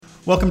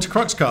Welcome to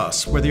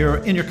Cruxcast. Whether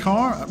you're in your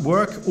car, at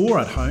work, or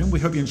at home,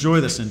 we hope you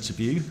enjoy this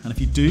interview. And if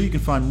you do, you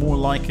can find more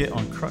like it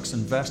on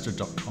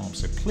cruxinvestor.com.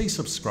 So please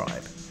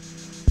subscribe.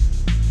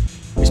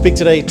 We speak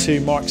today to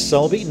Mark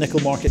Selby,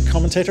 nickel market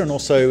commentator and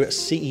also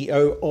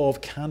CEO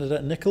of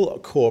Canada Nickel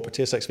Corp, a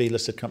TSXV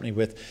listed company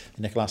with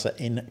a nickel asset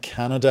in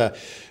Canada.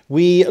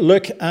 We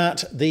look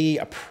at the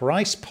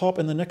price pop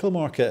in the nickel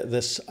market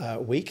this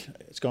week.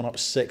 It's gone up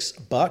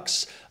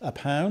 $6 a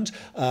pound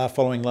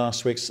following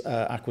last week's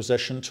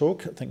acquisition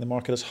talk. I think the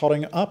market is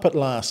hotting up at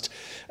last.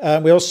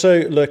 We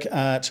also look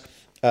at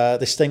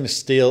the stainless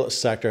steel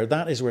sector.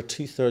 That is where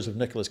 2/3 of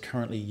nickel is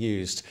currently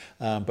used.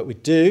 But we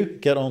do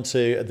get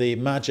onto the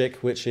magic,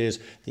 which is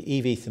the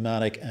EV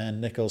thematic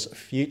and nickel's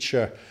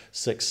future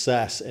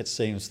success, it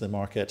seems the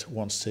market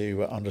wants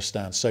to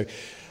understand. So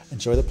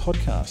enjoy the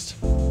podcast.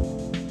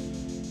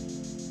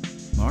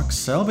 Mark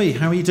Selby,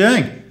 how are you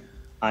doing?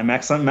 I'm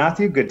excellent,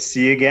 Matthew. Good to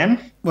see you again.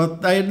 Well,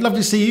 I'd love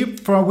to see you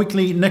for our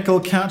weekly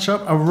nickel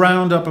catch-up, a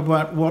roundup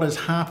about what is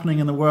happening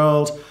in the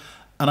world.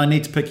 And I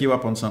need to pick you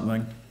up on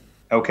something.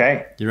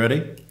 Okay. You ready?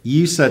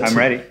 I'm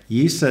ready.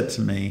 You said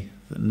to me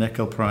that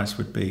nickel price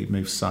would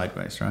move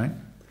sideways, right?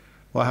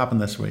 What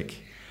happened this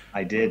week?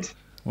 I did.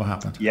 What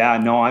happened? Yeah,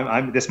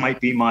 no, this might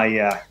be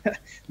my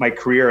my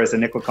career as a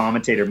nickel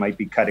commentator might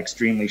be cut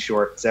extremely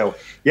short. So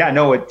yeah,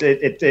 no,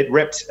 it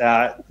ripped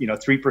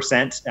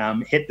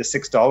 3%, hit the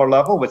 $6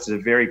 level, which is a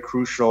very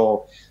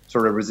crucial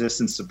sort of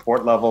resistance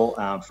support level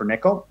for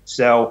nickel.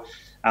 So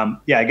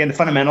again, the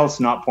fundamentals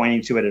not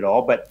pointing to it at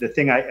all. But the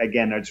thing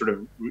I'd sort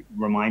of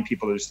remind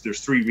people there's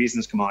three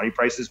reasons commodity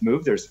prices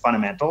move. There's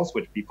fundamentals,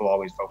 which people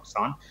always focus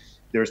on.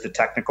 There's the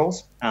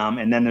technicals,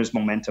 and then there's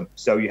momentum.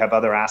 So you have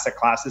other asset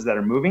classes that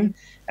are moving,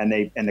 and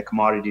the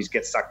commodities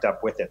get sucked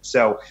up with it.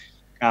 So,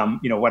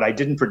 what I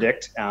didn't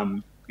predict,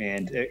 and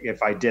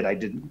if I did, I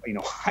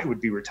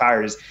would be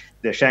retired, is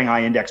the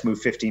Shanghai index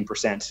moved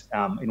 15%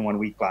 in 1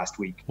 week last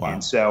week. Wow.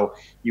 And so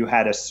you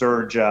had a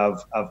surge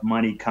of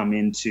money come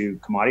into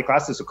commodity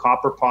classes. So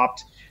copper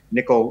popped,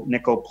 nickel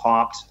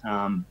popped,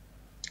 and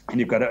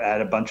you've got to add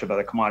a bunch of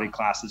other commodity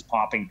classes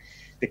popping.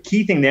 The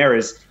key thing there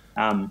is,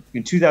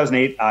 in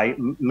 2008, I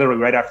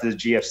literally right after the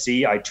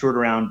GFC, I toured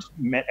around,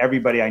 met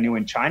everybody I knew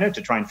in China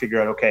to try and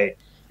figure out, okay,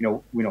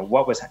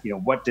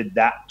 what did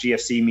that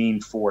GFC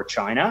mean for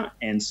China?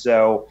 And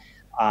so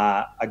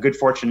a good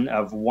fortune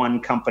of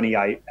one company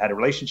I had a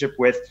relationship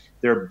with,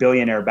 their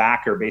billionaire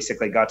backer,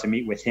 basically got to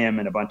meet with him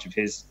and a bunch of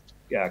his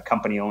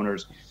company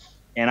owners.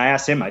 And I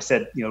asked him, I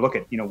said,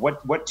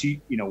 what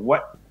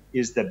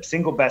is the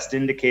single best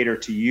indicator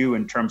to you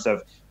in terms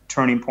of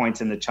turning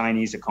points in the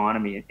Chinese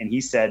economy? And he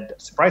said,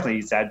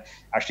 surprisingly,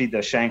 actually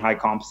the Shanghai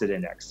Composite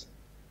Index.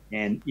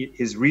 And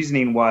his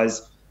reasoning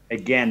was,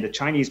 again, the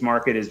Chinese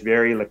market is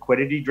very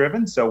liquidity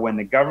driven. So when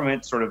the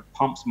government sort of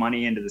pumps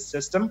money into the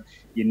system,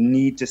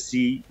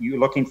 you're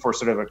looking for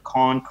sort of a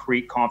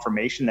concrete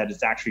confirmation that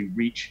it's actually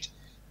reached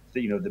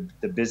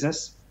the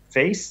business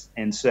face.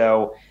 And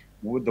so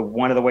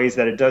one of the ways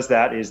that it does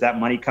that is that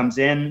money comes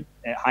in,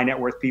 high net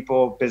worth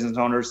people, business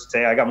owners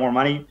say, I got more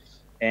money,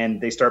 and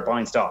they start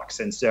buying stocks.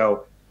 And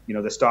so,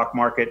 the stock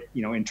market,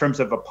 in terms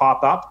of a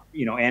pop up,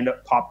 and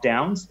pop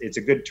downs, it's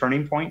a good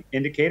turning point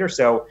indicator.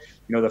 So,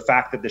 the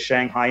fact that the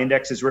Shanghai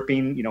index is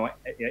ripping,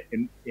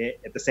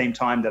 at the same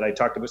time that I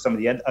talked about some of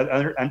the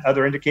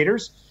other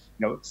indicators,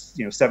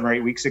 7 or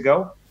 8 weeks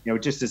ago,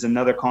 just is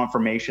another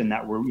confirmation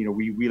that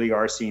we really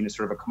are seeing a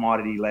sort of a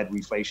commodity-led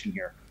reflation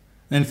here.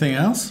 Anything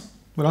else?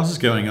 What else is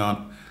going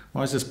on?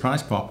 Why is this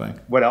price popping?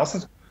 What else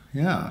is?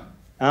 Yeah.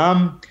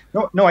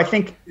 No, I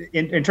think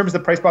in terms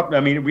of the price pop, it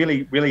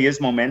really is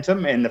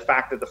momentum, and the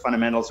fact that the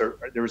fundamentals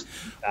there was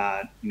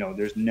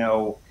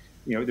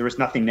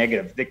nothing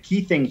negative. The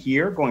key thing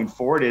here going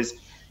forward is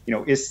the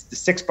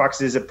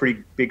 $6 is a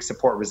pretty big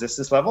support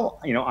resistance level.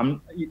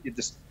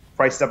 This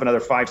price is up another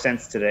 5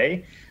 cents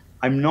today.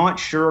 I'm not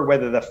sure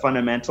whether the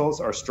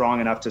fundamentals are strong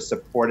enough to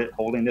support it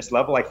holding this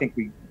level. I think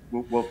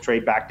we'll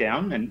trade back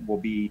down and we'll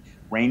be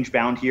range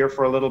bound here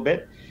for a little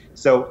bit.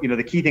 So,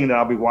 the key thing that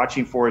I'll be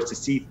watching for is to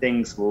see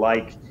things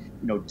like,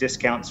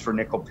 discounts for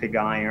nickel pig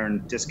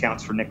iron,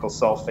 discounts for nickel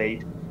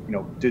sulfate.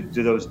 Do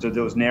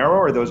those narrow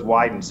or those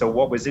widen? So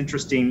what was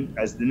interesting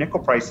as the nickel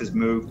prices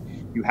moved,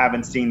 you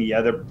haven't seen the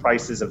other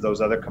prices of those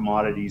other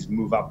commodities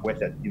move up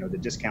with it. The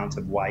discounts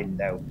have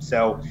widened out.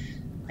 So,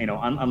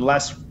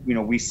 unless,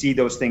 we see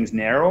those things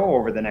narrow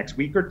over the next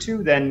week or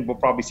two, then we'll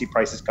probably see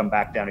prices come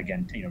back down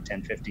again,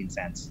 10, 15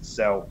 cents.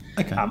 So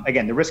okay.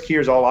 Again, the risk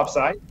here is all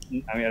upside.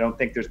 I don't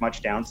think there's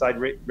much downside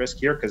risk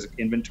here because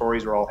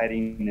inventories are all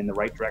heading in the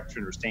right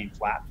direction or staying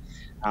flat.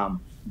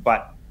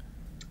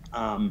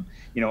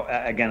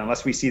 Again,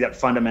 unless we see that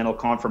fundamental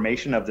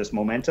confirmation of this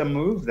momentum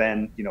move,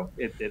 then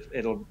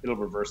it'll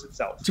reverse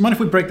itself. Do you mind if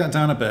we break that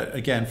down a bit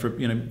again for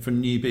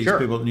newbies, Sure.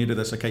 People new to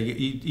this? Okay,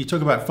 you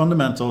talk about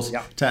fundamentals,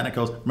 yeah.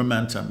 Technicals,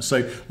 momentum.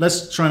 So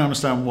let's try and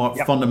understand what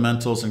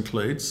fundamentals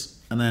includes,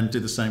 and then do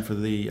the same for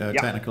the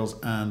technicals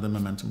and the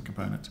momentum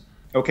component.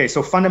 Okay,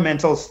 so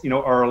fundamentals,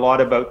 are a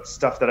lot about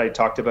stuff that I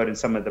talked about in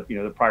some of the,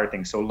 the prior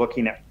things. So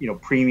looking at,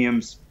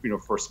 premiums,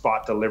 for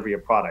spot delivery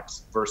of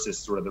products versus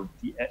sort of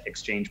the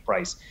exchange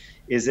price.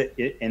 Is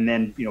it, and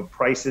then,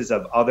 prices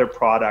of other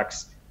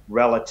products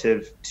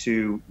relative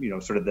to,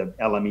 sort of the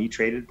LME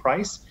traded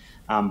price,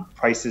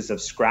 prices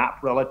of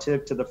scrap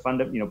relative to the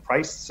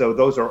price. So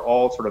those are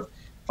all sort of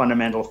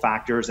fundamental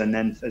factors. And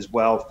then as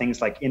well,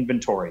 things like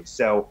inventory.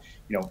 So,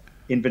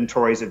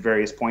 inventories at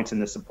various points in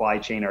the supply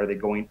chain, are they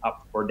going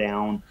up or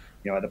down,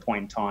 at a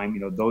point in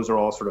time? Those are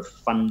all sort of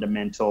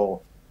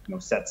fundamental,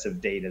 sets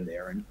of data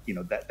there, and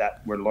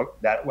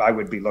that I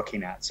would be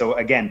looking at. So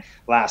again,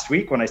 last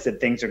week when I said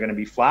things are going to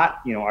be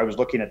flat, I was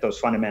looking at those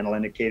fundamental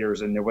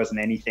indicators, and there wasn't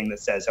anything that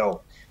says,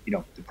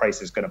 the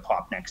price is going to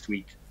pop next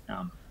week.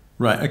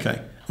 Right.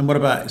 Okay. And what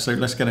about? So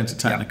let's get into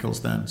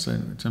technicals then. So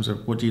in terms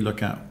of what do you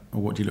look at, or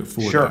what do you look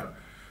for? Sure. There?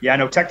 Yeah.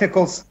 No,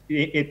 technicals,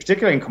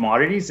 particularly in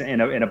commodities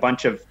and in a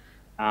bunch of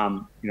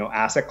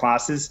asset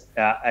classes.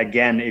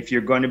 Again, if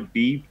you're going to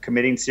be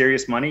committing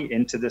serious money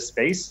into this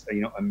space,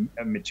 a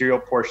material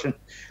portion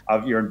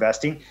of your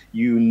investing,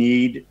 you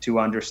need to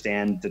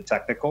understand the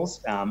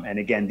technicals. And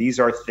again, these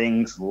are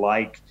things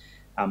like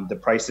the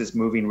prices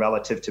moving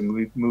relative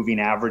to moving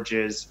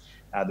averages.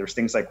 There's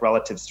things like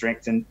relative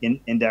strength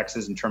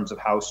indexes in terms of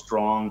how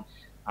strong,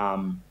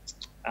 how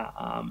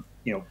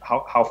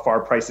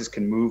far prices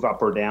can move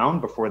up or down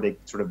before they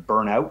sort of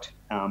burn out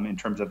in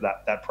terms of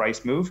that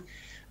price move.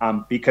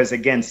 Because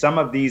again, some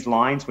of these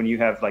lines, when you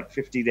have like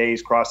 50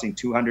 days crossing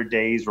 200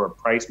 days, or a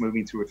price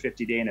moving through a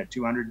 50-day and a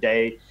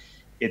 200-day,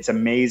 it's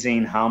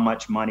amazing how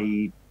much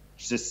money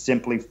just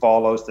simply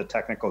follows the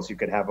technicals. You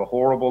could have a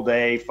horrible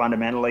day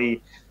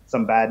fundamentally,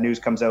 some bad news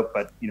comes out,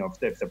 but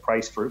if the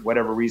price for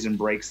whatever reason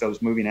breaks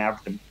those moving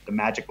average, the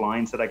magic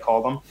lines that I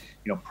call them,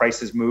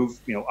 prices move,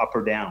 up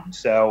or down.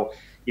 So,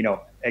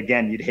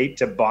 again, you'd hate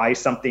to buy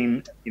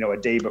something, a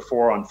day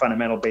before on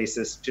fundamental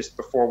basis, just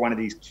before one of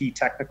these key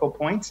technical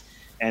points,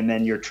 and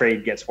then your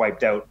trade gets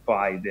wiped out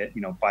by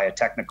by a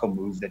technical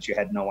move that you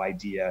had no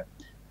idea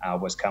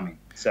was coming.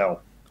 So,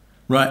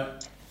 right,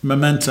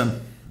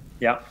 momentum.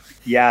 Yeah,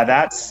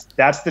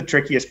 that's the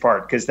trickiest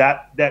part, because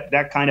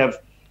that kind of,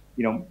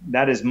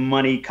 that is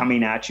money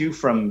coming at you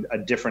from a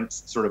different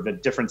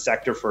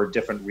sector for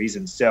different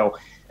reasons. So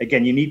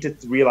again, you need to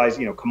realize,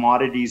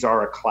 commodities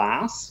are a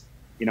class.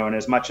 And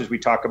as much as we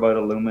talk about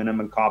aluminum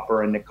and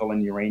copper and nickel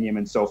and uranium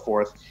and so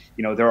forth,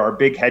 there are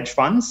big hedge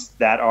funds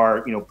that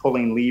are,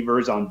 pulling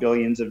levers on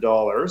billions of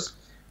dollars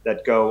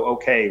that go,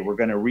 okay, we're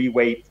going to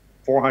reweight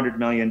 $400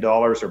 million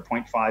or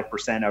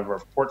 0.5% of our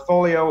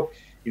portfolio,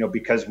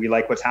 because we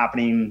like what's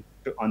happening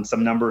on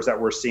some numbers that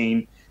we're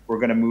seeing. We're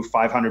going to move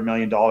 $500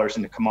 million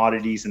into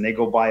commodities, and they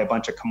go buy a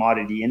bunch of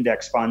commodity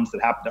index funds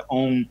that happen to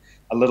own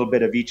a little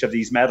bit of each of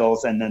these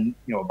metals. And then,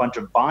 a bunch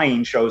of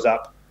buying shows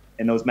up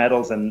in those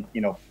metals, and,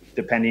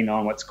 depending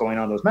on what's going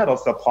on those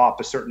metals, they'll pop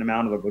a certain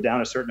amount or they'll go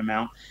down a certain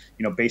amount,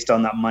 based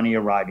on that money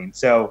arriving.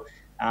 So,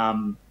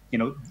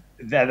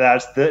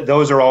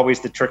 those are always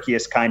the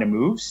trickiest kind of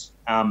moves.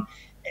 And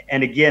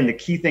again, the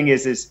key thing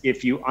is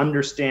if you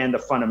understand the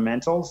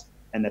fundamentals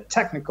and the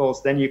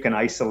technicals, then you can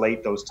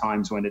isolate those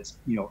times when it's,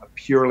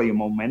 purely a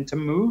momentum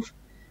move,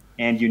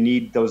 and you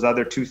need those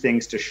other two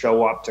things to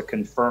show up to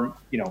confirm,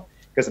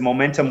 because the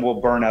momentum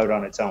will burn out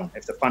on its own.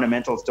 If the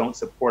fundamentals don't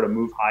support a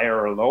move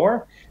higher or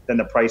lower, then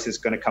the price is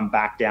going to come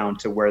back down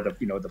to where the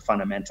the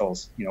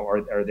fundamentals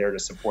are there to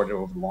support it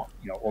over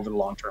the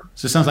long term.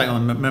 So it sounds like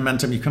on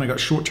momentum, you kind of got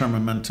short-term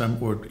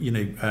momentum, or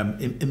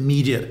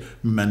immediate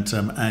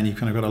momentum, and you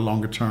kind of got a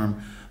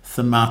longer-term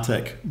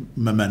thematic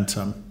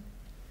momentum,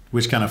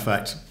 which can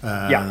affect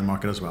the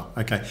market as well.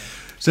 Okay,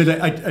 so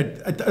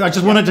I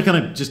just wanted to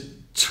kind of just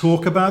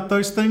talk about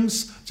those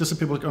things, just so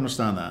people can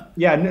understand that.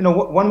 Yeah, no.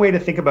 One way to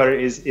think about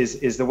it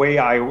is the way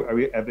I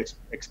have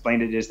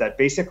explained it is that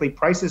basically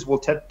prices will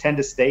tend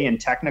to stay in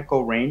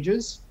technical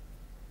ranges,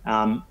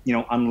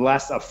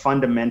 unless a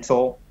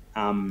fundamental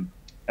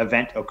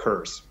event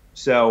occurs.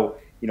 So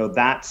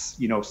that's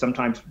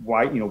sometimes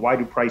why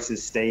do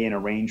prices stay in a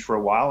range for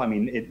a while? I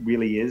mean, it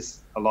really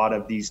is a lot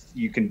of these.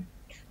 You can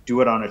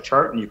do it on a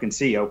chart, and you can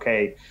see,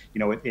 okay,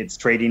 it's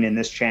trading in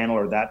this channel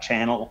or that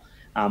channel.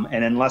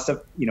 And unless,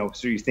 so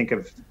you think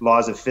of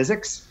laws of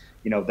physics,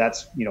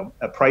 that's,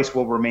 a price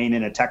will remain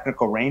in a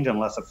technical range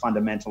unless a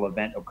fundamental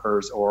event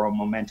occurs or a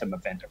momentum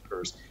event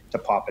occurs to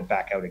pop it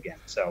back out again.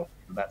 So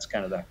that's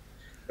kind of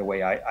the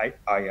way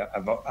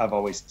I've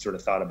always sort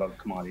of thought about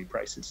commodity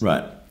prices.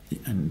 Right.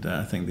 And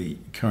I think the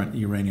current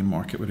uranium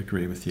market would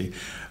agree with you.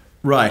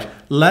 Right,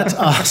 let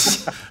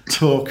us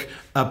talk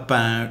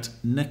about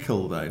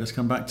nickel, though. Let's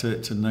come back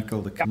to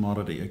nickel, the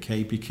commodity,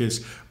 okay?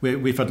 Because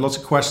we've had lots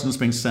of questions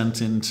being sent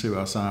in to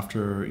us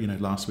after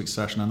last week's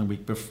session and the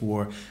week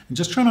before, and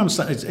just trying to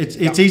understand.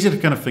 It's easy to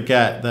kind of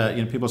forget that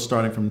people are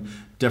starting from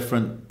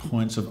different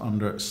points of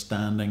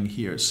understanding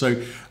here.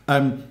 So,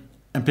 and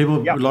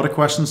people, a lot of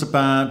questions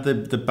about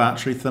the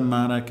battery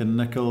thematic and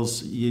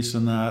nickel's use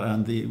in that,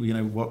 and the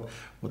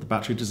what the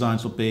battery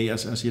designs will be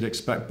as you'd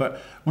expect.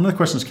 But one of the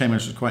questions came in,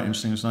 which was quite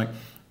interesting. It's like,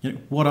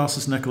 what else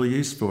is nickel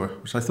used for?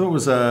 Which I thought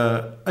was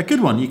a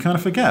good one. You kind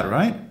of forget,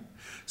 right?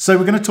 So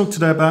we're going to talk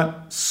today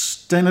about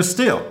stainless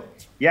steel.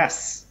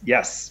 Yes,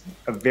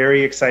 a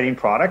very exciting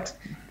product,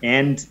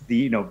 and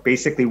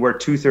basically where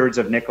 2/3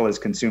 of nickel is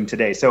consumed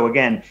today. So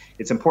again,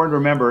 it's important to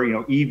remember,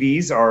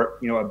 EVs are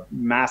a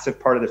massive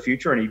part of the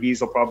future, and EVs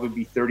will probably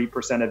be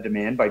 30% of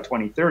demand by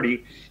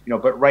 2030.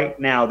 But right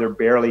now they're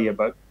barely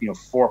about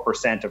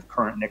 4% of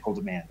current nickel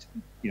demand.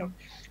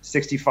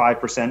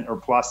 65% or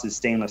plus is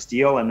stainless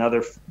steel.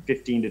 Another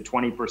 15 to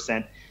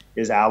 20%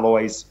 is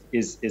alloys,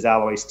 is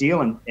alloy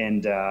steel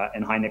and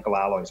high nickel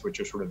alloys, which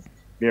are sort of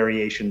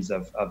variations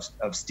of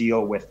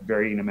steel with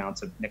varying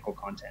amounts of nickel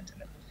content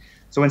in it.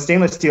 So in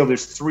stainless steel,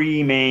 there's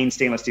three main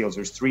stainless steels.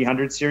 There's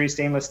 300 series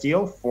stainless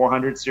steel,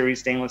 400 series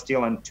stainless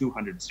steel, and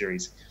 200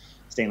 series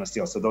stainless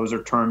steel. So those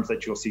are terms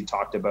that you'll see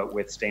talked about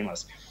with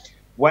stainless.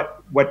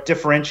 What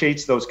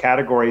differentiates those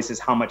categories is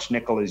how much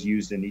nickel is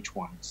used in each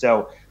one.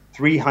 So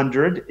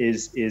 300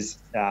 is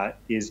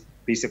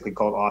basically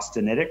called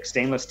austenitic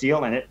stainless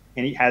steel, and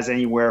it has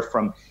anywhere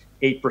from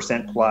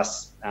 8%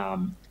 plus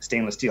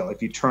stainless steel.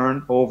 If you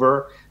turn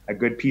over a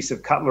good piece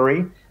of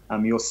cutlery,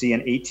 you'll see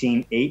an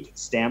 18-8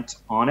 stamped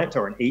on it,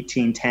 or an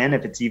 18-10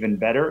 if it's even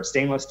better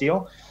stainless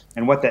steel.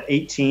 And what that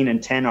 18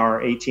 and 10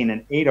 are, 18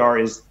 and 8 are,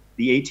 is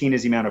the 18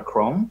 is the amount of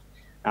chrome.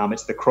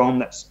 It's the chrome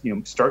that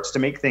starts to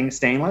make things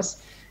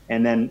stainless,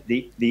 and then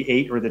the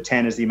 8 or the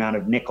 10 is the amount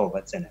of nickel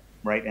that's in it,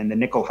 right? And the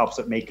nickel helps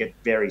it make it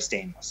very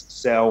stainless.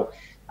 So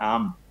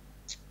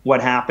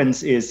what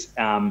happens is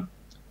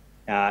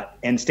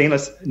and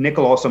stainless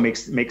nickel also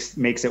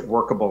makes it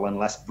workable and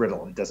less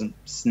brittle. It doesn't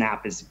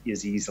snap as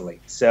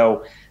easily.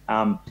 So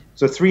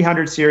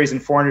 300 series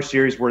and 400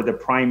 series were the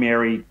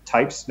primary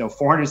types.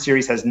 400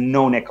 series has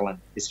no nickel in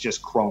it. It's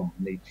just chrome.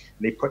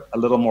 They put a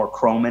little more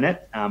chrome in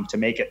it to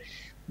make it.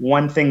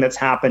 One thing that's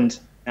happened,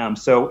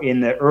 so in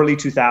the early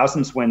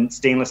 2000s, when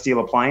stainless steel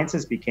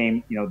appliances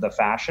became the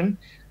fashion,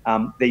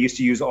 they used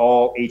to use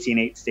all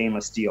 18-8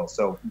 stainless steel,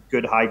 so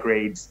good high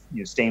grades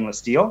stainless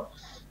steel.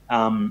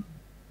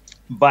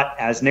 But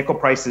as nickel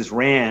prices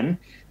ran,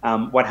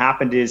 what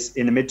happened is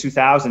in the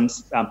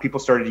mid-2000s, people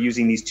started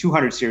using these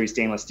 200 series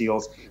stainless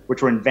steels,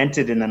 which were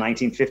invented in the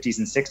 1950s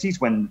and 60s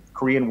when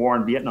Korean War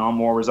and Vietnam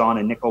War was on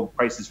and nickel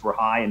prices were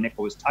high and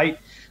nickel was tight.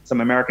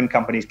 Some American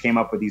companies came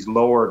up with these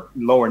lower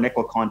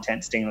nickel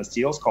content stainless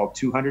steels called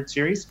 200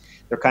 series.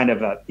 They're kind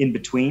of in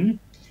between.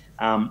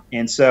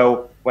 And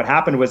so what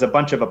happened was a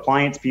bunch of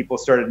appliance people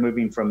started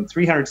moving from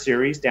 300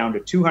 series down to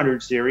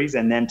 200 series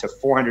and then to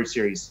 400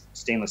 series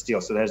stainless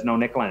steel. So there's no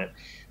nickel in it.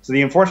 So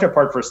the unfortunate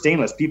part for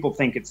stainless, people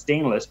think it's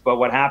stainless, but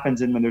what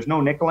happens when there's no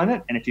nickel in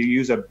it, and if you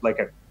use a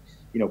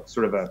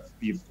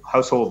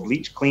household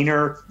bleach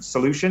cleaner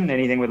solution,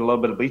 anything with a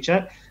little bit of bleach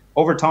in it,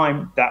 over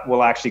time that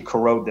will actually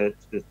corrode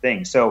the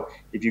thing. So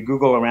if you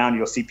Google around,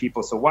 you'll see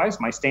people, so why is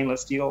my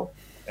stainless steel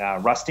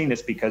rusting?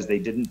 It's because they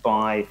didn't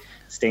buy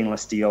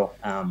stainless steel,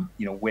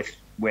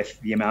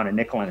 with the amount of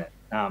nickel in it.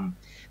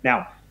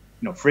 Now,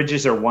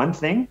 fridges are one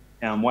thing.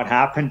 What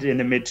happened in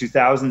the mid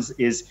 2000s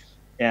is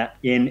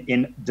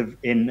in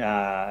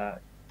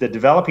the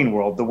developing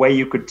world, the way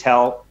you could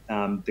tell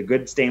the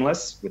good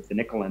stainless with the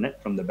nickel in it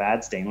from the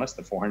bad stainless,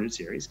 the 400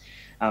 series,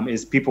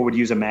 is people would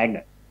use a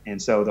magnet. And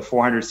so the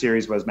 400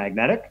 series was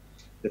magnetic,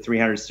 the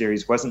 300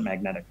 series wasn't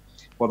magnetic.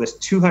 Well, this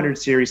 200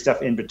 series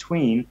stuff in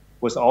between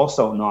was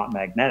also not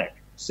magnetic.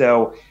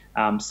 So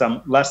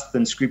some less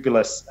than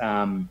scrupulous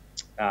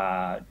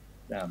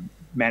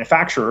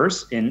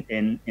manufacturers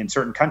in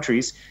certain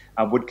countries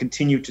would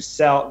continue to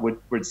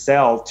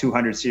sell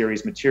 200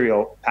 series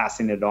material,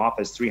 passing it off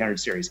as 300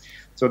 series.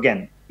 So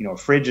again, a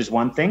fridge is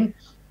one thing.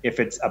 If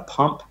it's a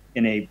pump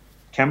in a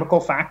chemical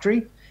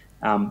factory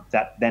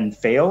that then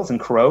fails and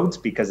corrodes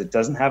because it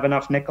doesn't have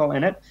enough nickel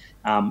in it,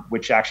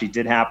 which actually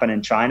did happen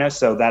in China.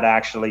 So that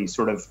actually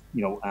sort of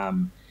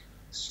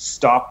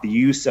stop the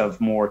use of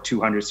more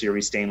 200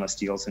 series stainless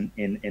steels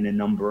in a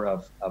number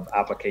of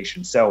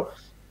applications. So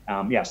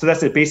so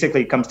that's it.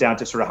 Basically, it comes down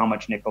to sort of how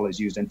much nickel is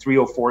used. And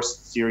 304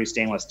 series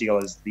stainless steel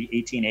is the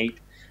 18-8.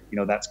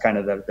 That's kind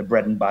of the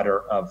bread and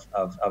butter of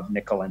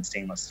nickel and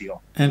stainless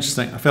steel.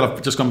 Interesting. I feel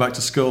I've just gone back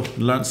to school and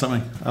learned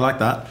something. I like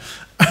that.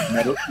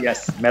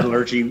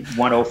 Metallurgy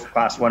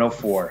class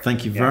 104.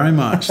 Thank you very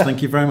much.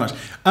 Thank you very much.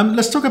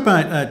 Let's talk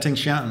about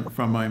Tsingshan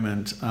for a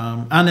moment,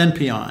 and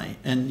NPI.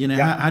 And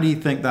how do you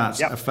think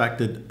that's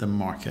affected the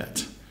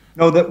market?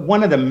 No,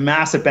 one of the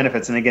massive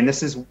benefits, and again,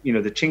 this is the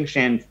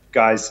Tsingshan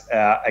guys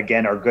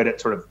again are good at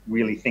sort of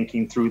really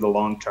thinking through the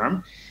long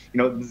term.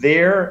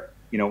 Their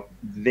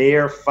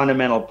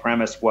fundamental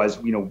premise was,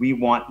 we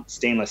want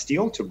stainless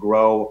steel to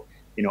grow,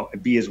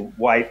 be as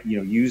wide,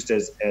 used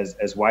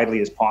as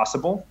widely as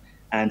possible.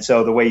 And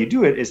so the way you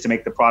do it is to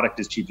make the product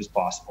as cheap as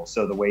possible.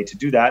 So the way to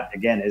do that,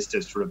 again, is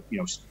to sort of,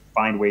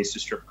 find ways to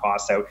strip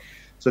costs out.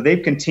 So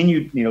they've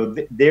continued,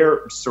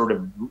 their sort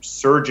of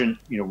surgent,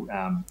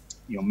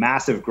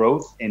 massive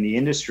growth in the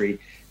industry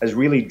has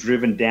really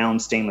driven down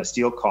stainless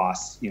steel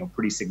costs,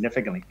 pretty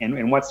significantly.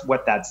 And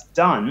what that's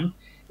done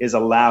is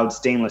allowed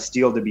stainless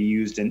steel to be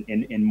used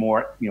in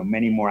more,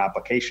 many more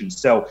applications.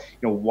 So,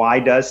 why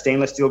does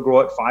stainless steel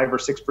grow at 5 or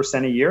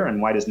 6% a year,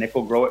 and why does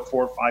nickel grow at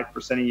 4 or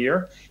 5% a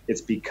year?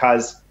 It's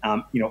because,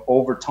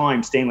 over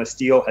time, stainless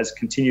steel has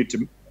continued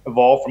to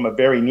evolve from a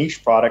very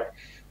niche product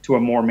to a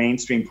more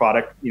mainstream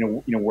product,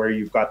 where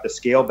you've got the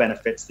scale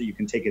benefits that you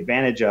can take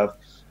advantage of,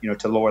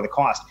 to lower the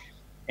cost.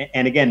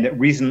 And again, the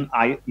reason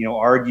I,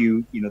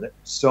 argue, that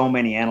so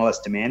many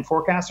analyst demand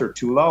forecasts are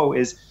too low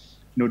is,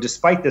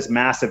 despite this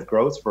massive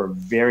growth for a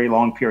very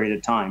long period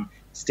of time,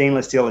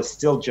 stainless steel is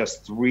still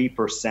just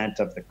 3%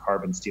 of the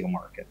carbon steel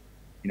market.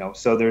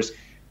 So there's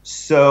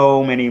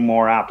so many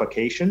more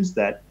applications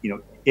that,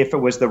 if it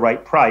was the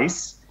right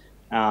price,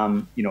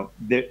 then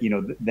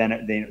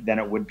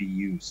it would be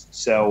used.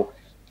 So,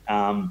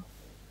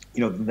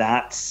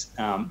 that's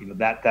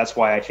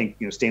why I think,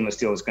 stainless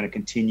steel is going to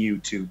continue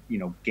to,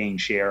 gain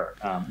share,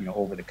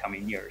 over the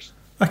coming years.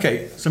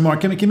 Okay, so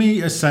Mark, give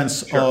me a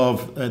sense Sure.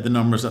 of the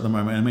numbers at the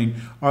moment. I mean,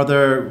 are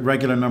there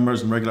regular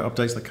numbers and regular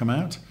updates that come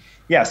out?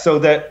 Yeah, so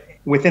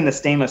within the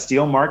stainless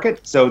steel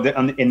market, so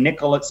in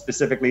nickel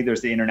specifically, there's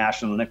the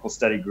International Nickel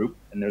Study Group,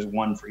 and there's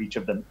one for each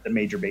of the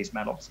major base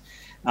metals.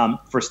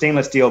 For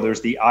stainless steel,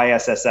 there's the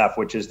ISSF,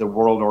 which is the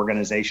world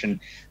organization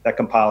that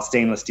compiles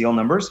stainless steel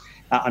numbers.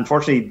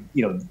 Unfortunately,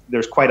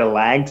 there's quite a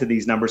lag to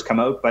these numbers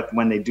come out, but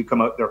when they do come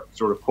out, they're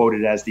sort of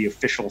quoted as the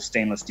official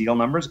stainless steel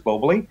numbers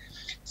globally.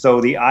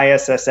 So the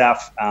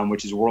ISSF,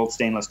 which is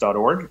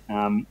worldstainless.org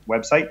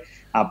website,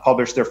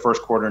 published their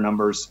first quarter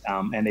numbers,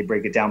 and they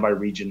break it down by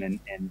region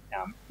and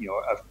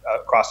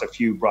across a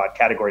few broad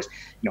categories.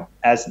 It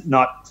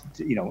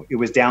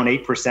was down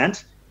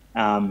 8%,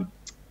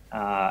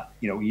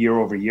 year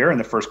over year in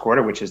the first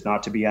quarter, which is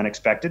not to be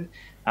unexpected.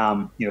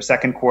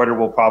 Second quarter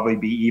will probably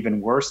be even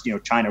worse.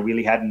 China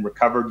really hadn't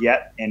recovered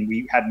yet, and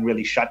we hadn't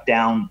really shut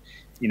down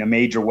in a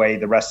major way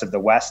the rest of the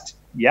West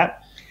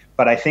yet.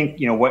 But I think,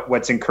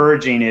 what's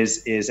encouraging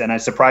is, and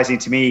it's surprising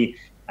to me,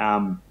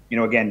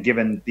 again,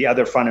 given the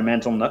other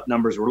fundamental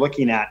numbers we're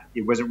looking at,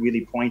 it wasn't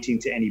really pointing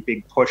to any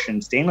big push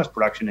in stainless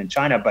production in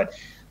China, but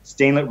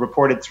stainless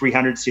reported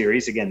 300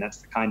 series. Again, that's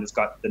the kind that's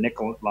got the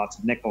nickel, lots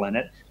of nickel in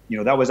it.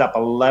 That was up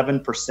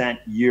 11%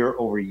 year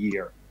over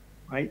year,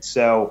 right?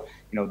 So,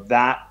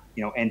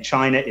 and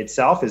China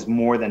itself is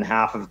more than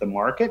half of the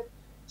market.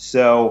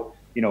 So,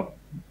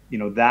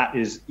 that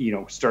is,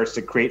 starts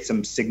to create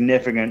some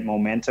significant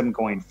momentum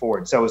going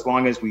forward. So as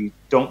long as we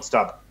don't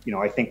stop,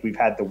 I think we've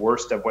had the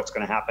worst of what's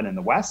going to happen in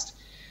the West.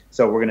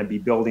 So we're going to be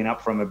building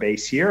up from a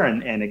base here.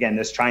 And again,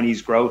 this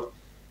Chinese growth,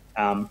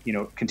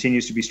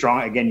 continues to be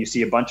strong. Again, you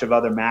see a bunch of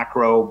other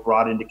macro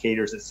broad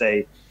indicators that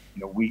say,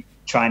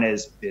 China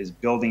is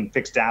building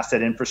fixed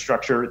asset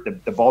infrastructure.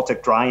 The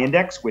Baltic Dry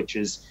Index, which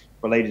is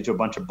related to a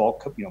bunch of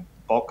bulk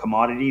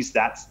commodities,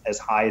 that's as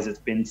high as it's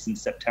been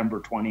since September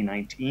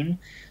 2019.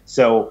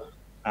 So,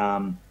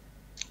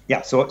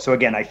 so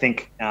again, I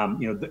think,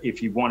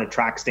 if you want to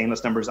track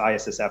stainless numbers,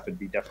 ISSF would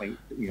be definitely,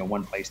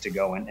 one place to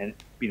go. And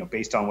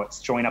based on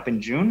what's showing up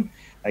in June,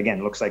 again,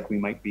 it looks like we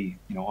might be,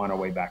 on our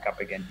way back up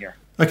again here.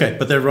 Okay,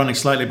 but they're running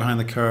slightly behind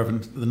the curve,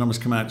 and the numbers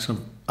come out sort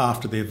of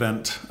after the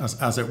event,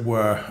 as it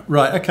were.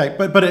 Right. Okay,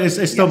 but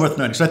it's still worth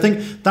noting. So I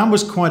think that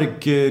was quite a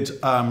good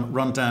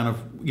rundown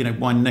of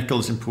why nickel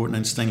is important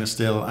in stainless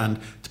steel,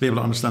 and to be able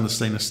to understand the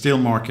stainless steel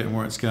market and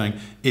where it's going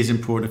is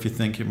important if you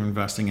think you're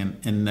investing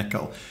in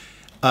nickel.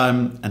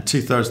 And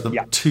two-thirds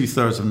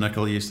of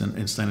nickel used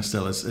in stainless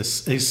steel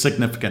is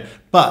significant.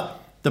 But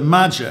the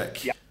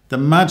magic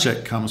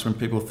comes when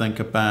people think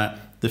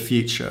about the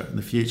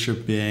future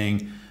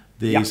being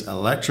these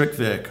electric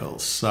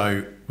vehicles.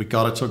 So we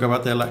got to talk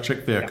about the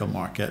electric vehicle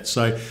market.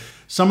 So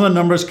some of the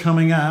numbers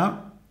coming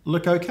out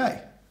look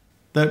okay.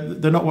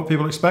 They're not what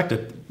people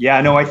expected.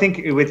 Yeah, no, I think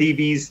with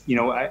EVs,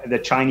 the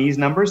Chinese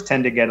numbers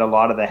tend to get a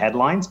lot of the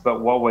headlines. But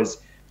what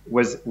was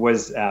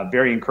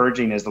very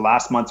encouraging is the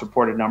last month's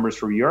reported numbers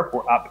for Europe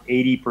were up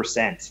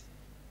 80%,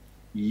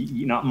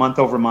 not month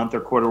over month or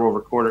quarter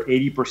over quarter,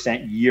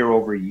 80% year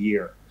over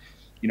year.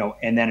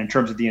 And then in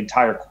terms of the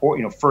entire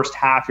quarter, first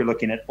half, you're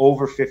looking at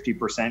over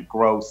 50%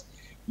 growth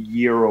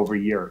year over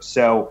year.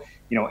 So,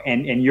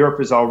 and Europe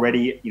is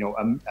already,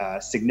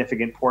 a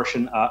significant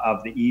portion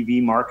of the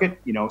EV market,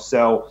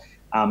 so,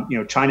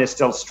 China is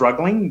still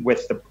struggling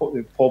with the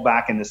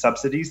pullback in the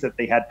subsidies that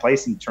they had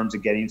placed in terms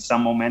of getting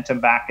some momentum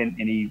back in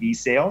EV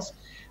sales.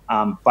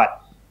 But,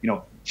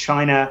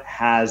 China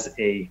has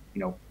a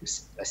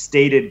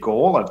stated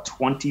goal of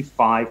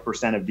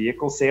 25% of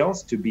vehicle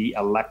sales to be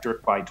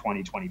electric by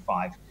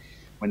 2025.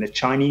 When the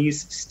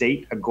Chinese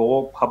state a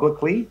goal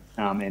publicly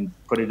and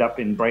put it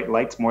up in bright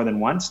lights more than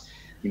once,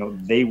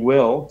 they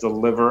will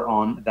deliver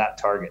on that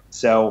target.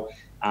 So,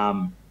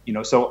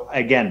 so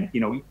again,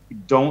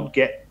 don't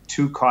get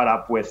too caught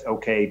up with,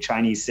 okay,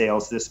 Chinese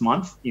sales this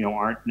month,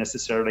 aren't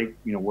necessarily,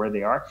 where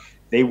they are.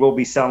 They will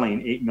be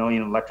selling 8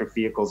 million electric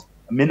vehicles,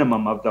 a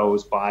minimum of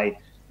those by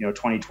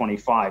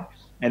 2025.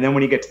 And then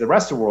when you get to the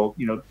rest of the world,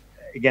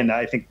 again,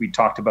 I think we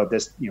talked about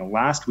this,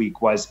 last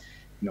week, was,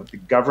 the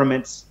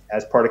governments,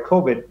 as part of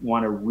COVID,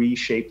 want to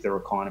reshape their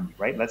economy,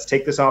 right? Let's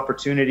take this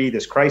opportunity,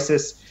 this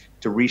crisis,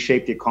 to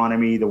reshape the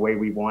economy the way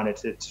we want it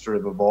to sort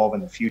of evolve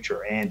in the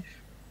future. And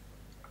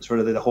sort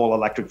of the whole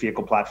electric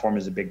vehicle platform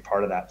is a big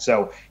part of that.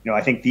 So,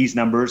 I think these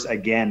numbers,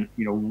 again,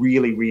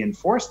 really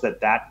reinforce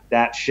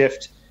that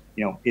shift,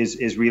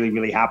 is really,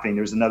 really happening.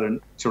 There's another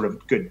sort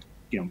of good,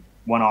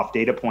 one-off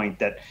data point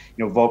that,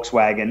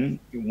 Volkswagen,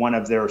 one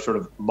of their sort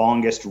of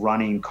longest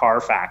running car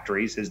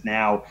factories, is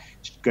now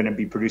going to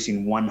be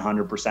producing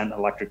 100%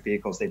 electric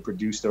vehicles. They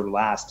produced their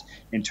last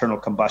internal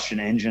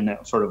combustion engine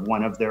at sort of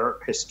one of their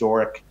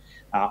historic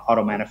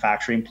auto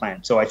manufacturing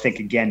plants. So I think,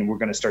 again, we're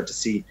going to start to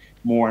see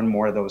more and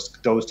more of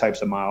those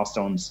types of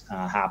milestones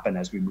happen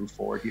as we move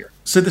forward here.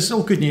 So this is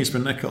all good news for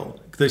nickel.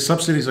 The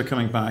subsidies are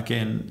coming back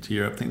into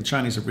Europe. I think the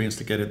Chinese have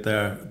reinstigated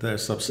their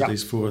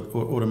subsidies for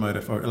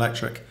automotive or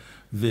electric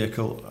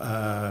vehicle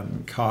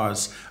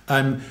cars.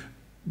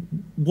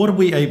 What are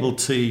we able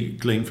to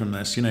glean from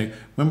this?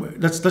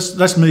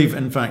 Let's move,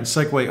 in fact,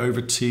 segue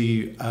over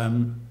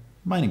to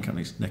mining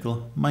companies,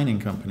 nickel mining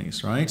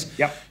companies, right?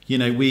 Yep.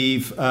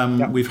 We've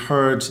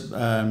heard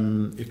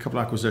a couple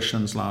of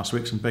acquisitions last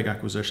week, some big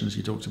acquisitions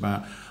you talked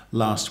about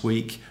last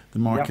week. The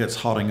market's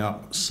hotting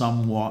up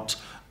somewhat.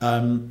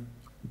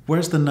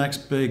 Where's the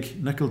next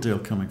big nickel deal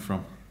coming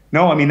from?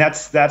 No, I mean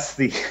that's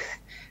the.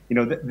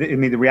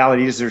 The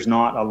reality is there's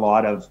not a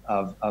lot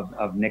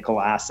of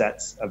nickel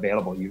assets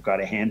available. You've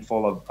got a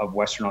handful of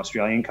Western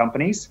Australian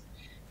companies,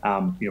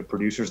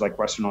 producers like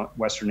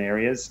Western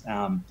Areas.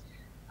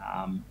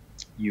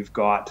 You've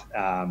got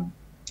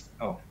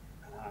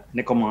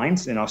Nickel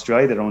Mines in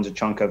Australia that owns a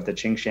chunk of the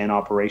Tsingshan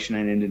operation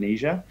in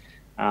Indonesia.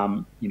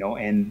 And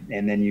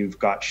then you've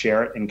got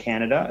Sherritt in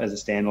Canada as a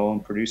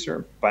standalone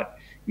producer. But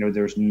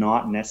there's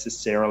not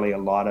necessarily a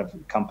lot of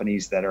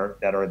companies that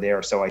are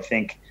there. So I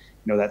think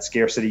that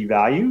scarcity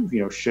value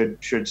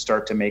should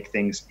start to make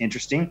things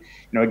interesting.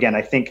 Again,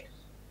 I think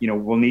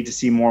we'll need to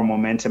see more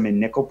momentum in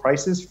nickel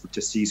prices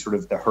to see sort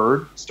of the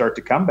herd start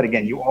to come. But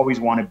again, you always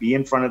want to be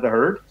in front of the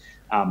herd.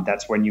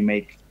 That's when you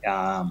make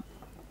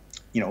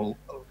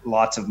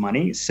lots of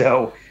money.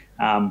 So,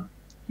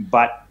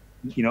 but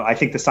I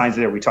think the signs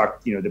are there. We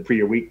talked the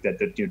previous week that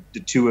the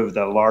two of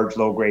the large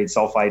low grade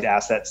sulfide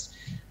assets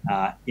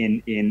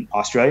in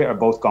Australia are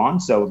both gone.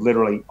 So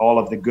literally all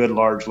of the good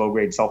large low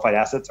grade sulfide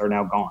assets are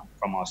now gone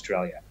from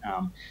Australia.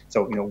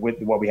 So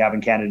with what we have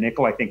in Canada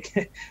Nickel, I think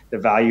the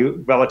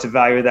relative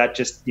value of that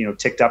just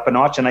ticked up a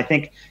notch. And I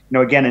think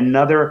again,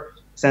 another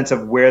sense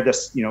of where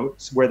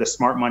where the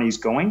smart money is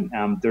going.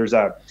 There's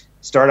a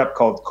startup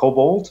called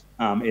Cobalt.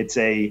 It's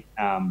a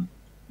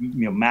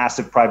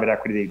massive private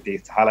equity.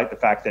 They highlight the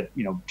fact that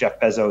Jeff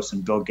Bezos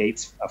and Bill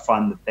Gates, a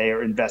fund that they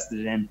are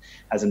invested in,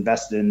 has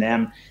invested in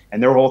them.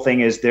 And their whole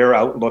thing is they're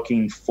out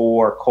looking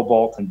for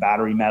cobalt and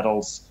battery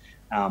metals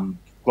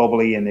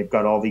globally, and they've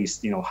got all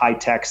these high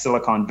tech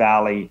Silicon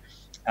Valley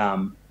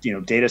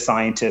data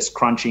scientists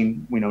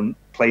crunching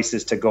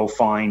places to go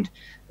find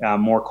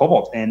more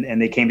cobalt,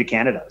 and they came to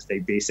Canada. They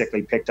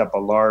basically picked up a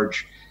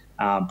large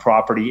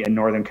property in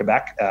northern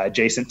Quebec,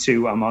 adjacent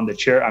to I'm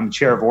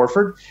chair of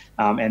Orford,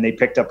 and they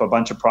picked up a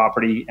bunch of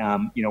property,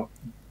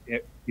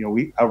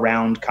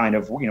 around kind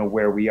of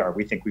where we are.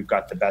 We think we've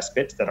got the best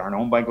bits that aren't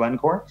owned by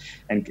Glencore,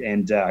 and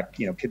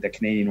the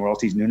Canadian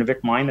Royalties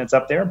Nunavik mine that's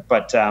up there.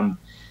 But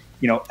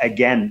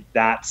again,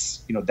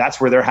 that's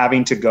where they're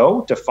having to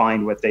go to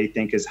find what they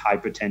think is high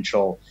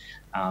potential.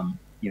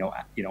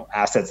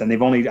 Assets, and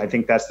I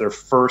think that's their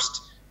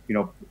first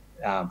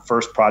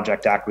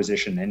project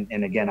acquisition.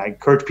 And again, I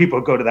encourage people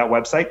to go to that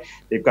website.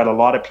 They've got a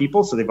lot of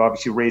people, so they've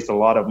obviously raised a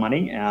lot of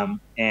money, and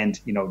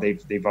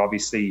they've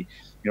obviously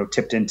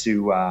tipped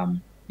into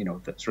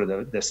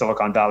the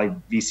Silicon Valley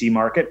VC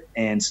market,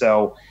 and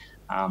so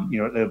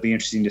it'll be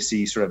interesting to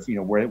see sort of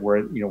where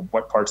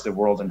what parts of the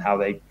world and how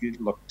they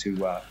look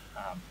to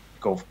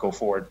go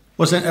forward.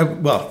 Well,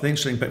 the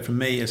interesting bit for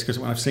me is because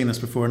when I've seen this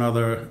before in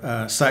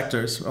other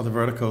sectors, other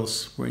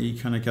verticals, where you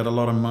kind of get a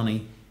lot of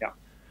money,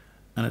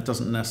 and it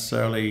doesn't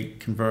necessarily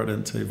convert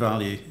into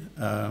value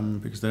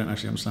because they don't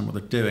actually understand what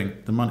they're doing.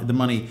 The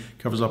money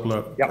covers up a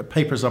lot,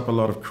 papers up a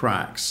lot of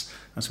cracks,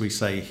 as we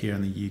say here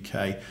in the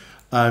UK.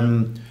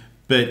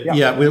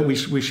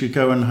 We should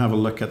go and have a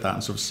look at that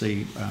and sort of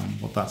see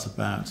what that's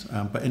about.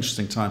 But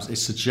interesting times. It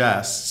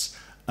suggests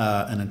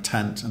an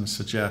intent, and it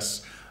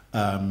suggests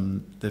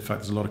the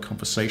fact there's a lot of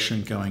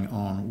conversation going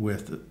on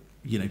with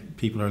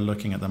people are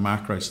looking at the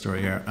macro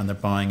story here, and they're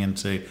buying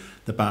into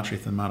the battery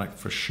thematic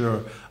for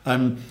sure.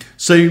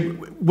 So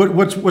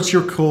what's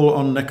your call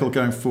on nickel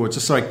going forward?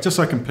 Just so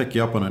I can pick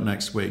you up on it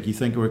next week. You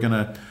think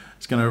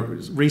it's gonna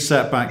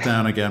reset back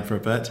down again for a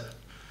bit?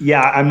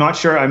 Yeah, I'm not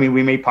sure. I mean,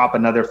 we may pop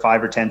another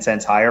 5 or 10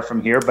 cents higher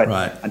from here, but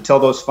until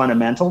those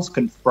fundamentals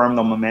confirm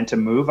the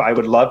momentum move, I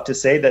would love to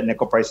say that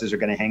nickel prices are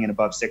going to hang in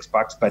above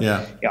 $6. But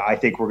I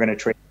think we're going to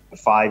trade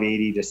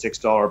 $5.80 to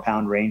 $6 a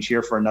pound range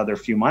here for another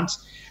few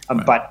months.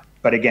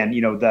 But again,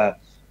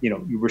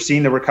 we're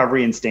seeing the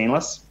recovery in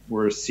stainless.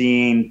 We're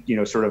seeing,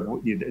 sort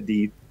of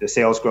the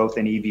sales growth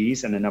in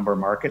EVs in a number of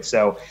markets.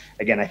 So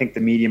again, I think the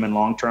medium and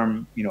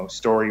long-term,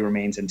 story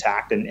remains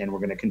intact, and we're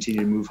going to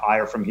continue to move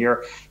higher from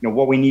here.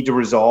 What we need to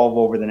resolve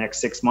over the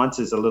next 6 months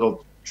is a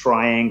little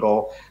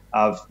triangle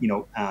of,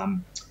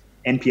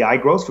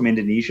 NPI growth from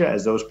Indonesia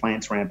as those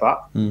plants ramp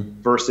up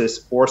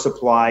versus ore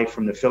supply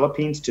from the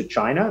Philippines to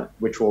China,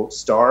 which will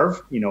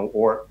starve,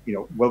 will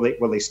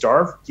they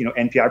starve,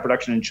 NPI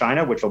production in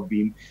China, which will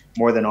be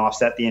more than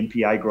offset the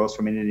NPI growth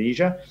from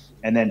Indonesia,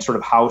 and then sort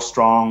of how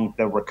strong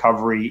the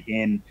recovery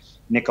in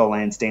nickel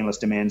and stainless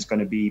demand is going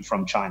to be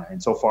from China.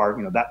 And so far,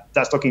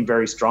 that's looking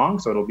very strong.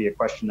 So it'll be a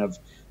question of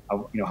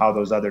how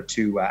those other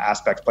two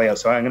aspects play out.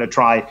 So I'm going to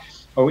try,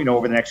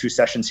 over the next few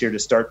sessions here to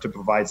start to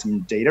provide some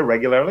data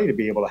regularly to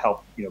be able to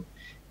help,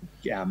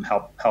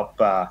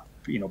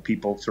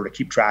 people sort of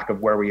keep track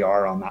of where we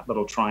are on that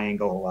little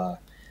triangle,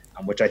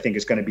 which I think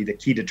is going to be the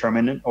key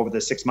determinant over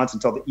the 6 months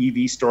until the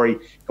EV story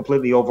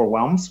completely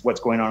overwhelms what's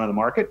going on in the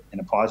market in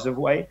a positive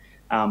way.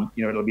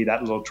 It'll be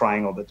that little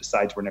triangle that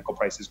decides where nickel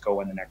prices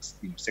go in the next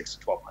 6 to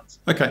 12 months.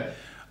 Okay.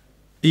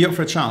 Are you up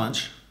for a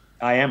challenge?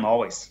 I am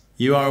always.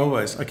 You are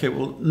always. Okay,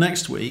 well,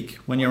 next week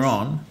when you're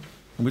on,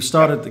 and we've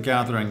started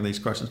gathering these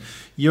questions,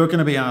 you're going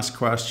to be asked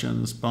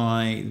questions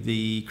by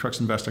the Crux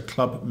Investor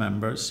Club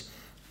members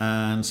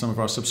and some of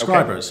our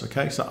subscribers.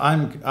 Okay, so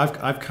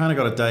I've kind of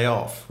got a day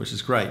off, which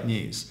is great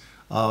news.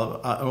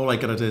 All I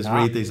got to do is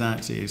read these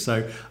out to you.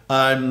 So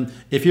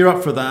if you're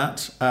up for that,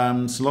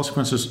 so lots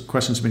of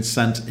questions have been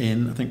sent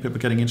in. I think people are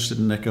getting interested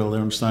in nickel.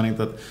 They're understanding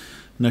that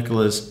nickel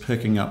is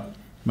picking up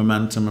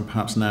momentum, and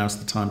perhaps now's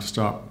the time to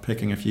start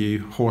picking a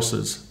few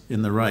horses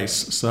in the race.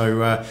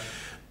 So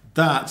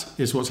that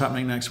is what's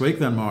happening next week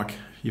then, Mark.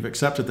 You've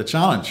accepted the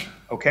challenge.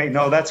 Okay,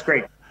 no, that's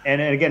great.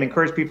 And again,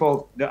 encourage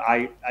people.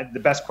 The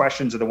best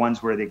questions are the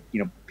ones where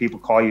people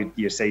call you,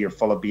 you say you're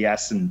full of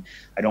BS and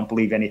I don't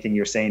believe anything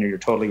you're saying, or you're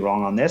totally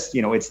wrong on this.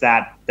 It's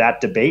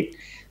that debate,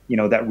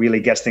 that really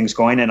gets things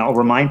going. And I'll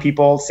remind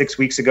people 6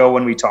 weeks ago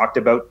when we talked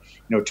about,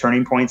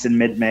 turning points in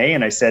mid-May,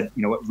 and I said,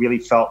 it really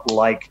felt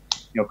like,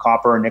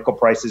 copper and nickel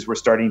prices were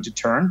starting to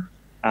turn.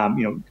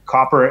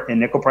 Copper and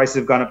nickel prices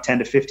have gone up 10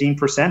 to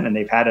 15%, and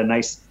they've had a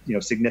nice,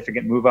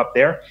 significant move up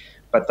there.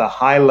 But the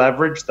high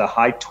leverage, the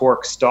high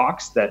torque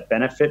stocks that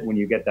benefit when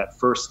you get that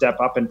first step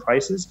up in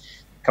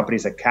prices,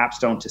 companies like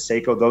Capstone,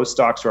 Taseko, those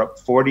stocks are up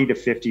 40 to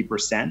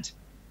 50%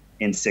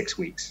 in 6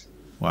 weeks.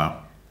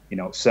 Wow.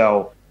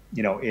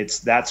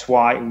 That's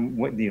why,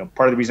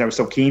 part of the reason I was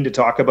so keen to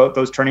talk about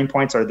those turning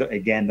points are,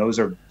 those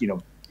are,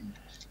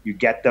 you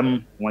get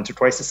them once or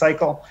twice a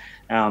cycle.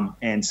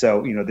 And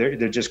so,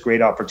 they're just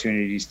great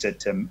opportunities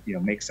to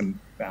make some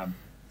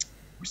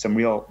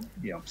real,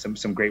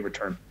 some great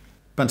return.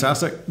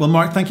 Fantastic. Well,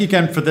 Mark, thank you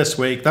again for this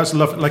week. That's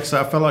lovely. Like I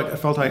said, I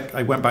felt like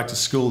I went back to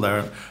school there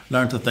and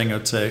learned a thing or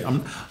two.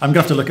 I'm going to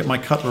have to look at my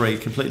cutlery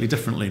completely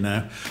differently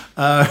now.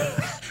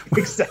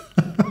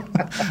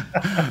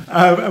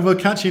 We'll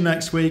catch you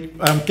next week.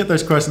 Get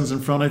those questions in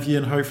front of you,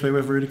 and hopefully we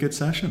have a really good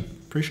session.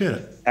 Appreciate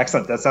it.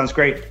 Excellent. That sounds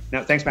great.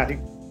 No, thanks, Matthew.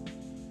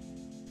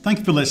 Thank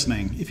you for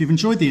listening. If you've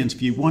enjoyed the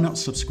interview, why not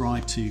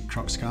subscribe to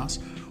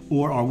Cruxcast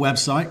or our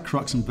website,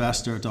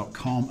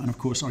 cruxinvestor.com, and of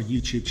course our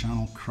YouTube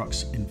channel,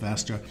 Crux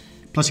Investor.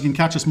 Plus, you can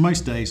catch us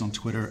most days on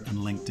Twitter and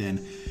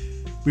LinkedIn.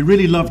 We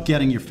really love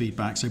getting your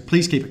feedback, so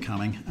please keep it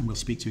coming, and we'll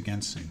speak to you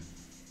again soon.